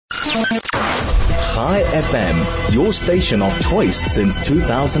High FM, your station of choice since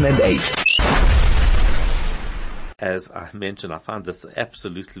 2008. As I mentioned, I found this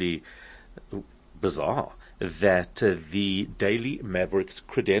absolutely bizarre that the Daily Maverick's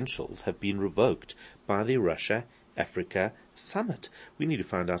credentials have been revoked by the Russia-Africa Summit. We need to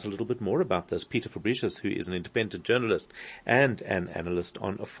find out a little bit more about this. Peter Fabricius, who is an independent journalist and an analyst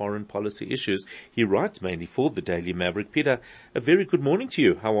on foreign policy issues, he writes mainly for the Daily Maverick. Peter, a very good morning to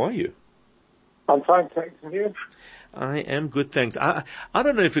you. How are you? I'm fine, thanks. And you? I am good, thanks. I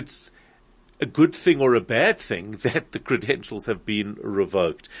don't know if it's a good thing or a bad thing that the credentials have been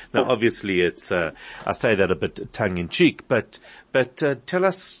revoked. Now, obviously, it's I say that a bit tongue in cheek, but tell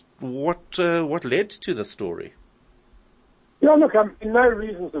us what led to the story. Yeah, look, no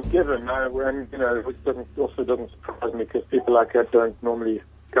reasons are given, which also doesn't surprise me because people like that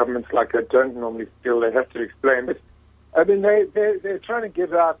governments like that don't normally feel they have to explain. But I mean, they're trying to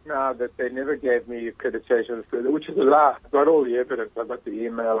give out now that they never gave me accreditation, which is a lie. I've got all the evidence. I've got the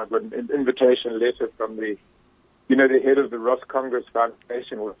email. I've got an invitation letter from the head of the Ross Congress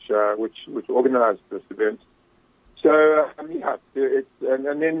Foundation, which organized this event. So and then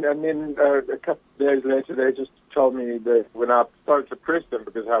a couple of days later, they just told me that when I started to press them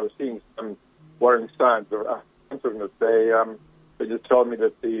because I was seeing some worrying signs of unfairness, they just told me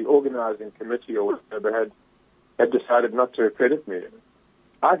that the organizing committee or whatever had decided not to accredit me.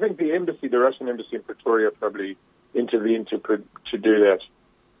 I think the Russian embassy in Pretoria probably intervened to do that.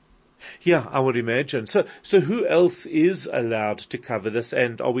 Yeah, I would imagine. So who else is allowed to cover this,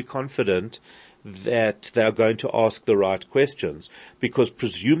 and are we confident that they are going to ask the right questions? Because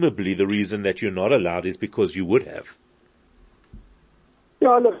presumably the reason that you're not allowed is because you would have.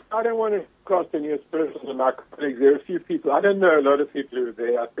 Yeah, look, I don't want to cast any aspersions on my colleagues. There are a few people. I don't know a lot of people who are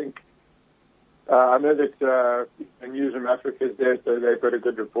there. I think I know that Newsroom Africa is there, so they've got a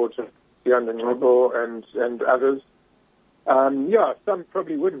good reporter, Jan Noble and others. Some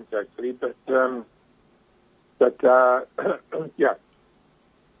probably wouldn't actually, but yeah.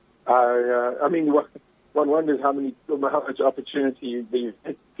 I mean, one wonders how much opportunity you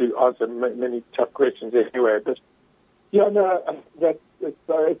get to answer many tough questions anyway. But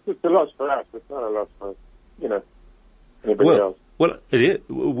it's just a loss for us. It's not a loss for anybody else. Well, it is.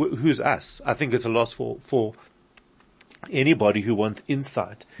 Who's us? I think it's a loss for anybody who wants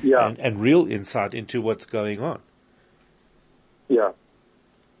insight and real insight into what's going on. Yeah,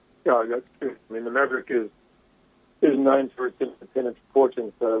 that's true. I mean, the Maverick is known for its independent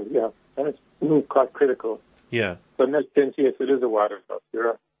reporting, so and it's quite critical. Yeah. So in that sense, yes, it is a wider loss. You're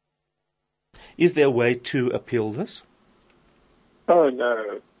right. Is there a way to appeal this? Oh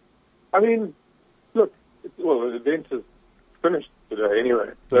no. I mean, look. The event is finished today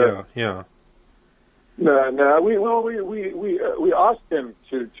anyway. So Yeah. No. We asked them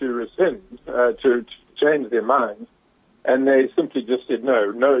to rescind, to change their minds, and they simply just said no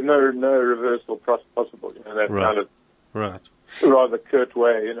reversal possible. That right. kind of right. rather curt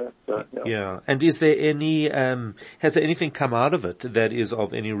way, So, yeah. And is there any? Has there anything come out of it that is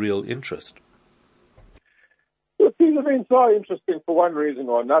of any real interest? Well, these events are interesting for one reason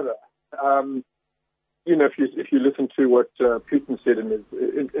or another. If you listen to what Putin said in his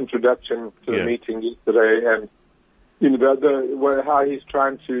introduction to the meeting yesterday, and how he's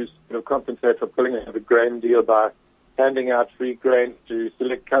trying to compensate for pulling out of the grain deal by handing out free grain to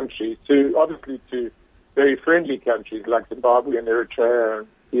select countries, obviously to very friendly countries like Zimbabwe and Eritrea and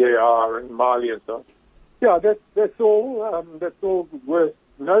EAR and Mali and so on. Yeah, that's all worth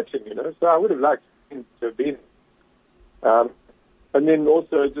noting, So I would have liked him to have been. And then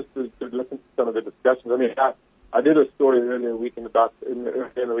also just to listen to some of the discussions. I mean, I did a story earlier in the week about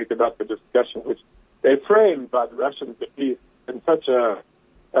the discussion, which they framed by the Russians at least in such a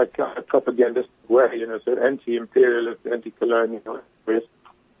kind of propagandistic way, so anti-imperialist, anti-colonial. So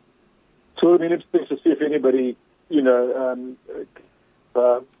it'll be interesting to see if anybody,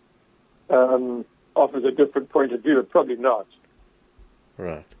 offers a different point of view. Probably not.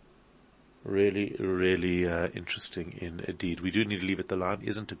 Right. Really, really interesting indeed. We do need to leave it. The line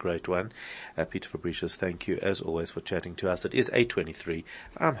isn't a great one. Peter Fabricius, thank you as always for chatting to us. It is 8:23.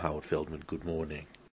 I'm Howard Feldman. Good morning.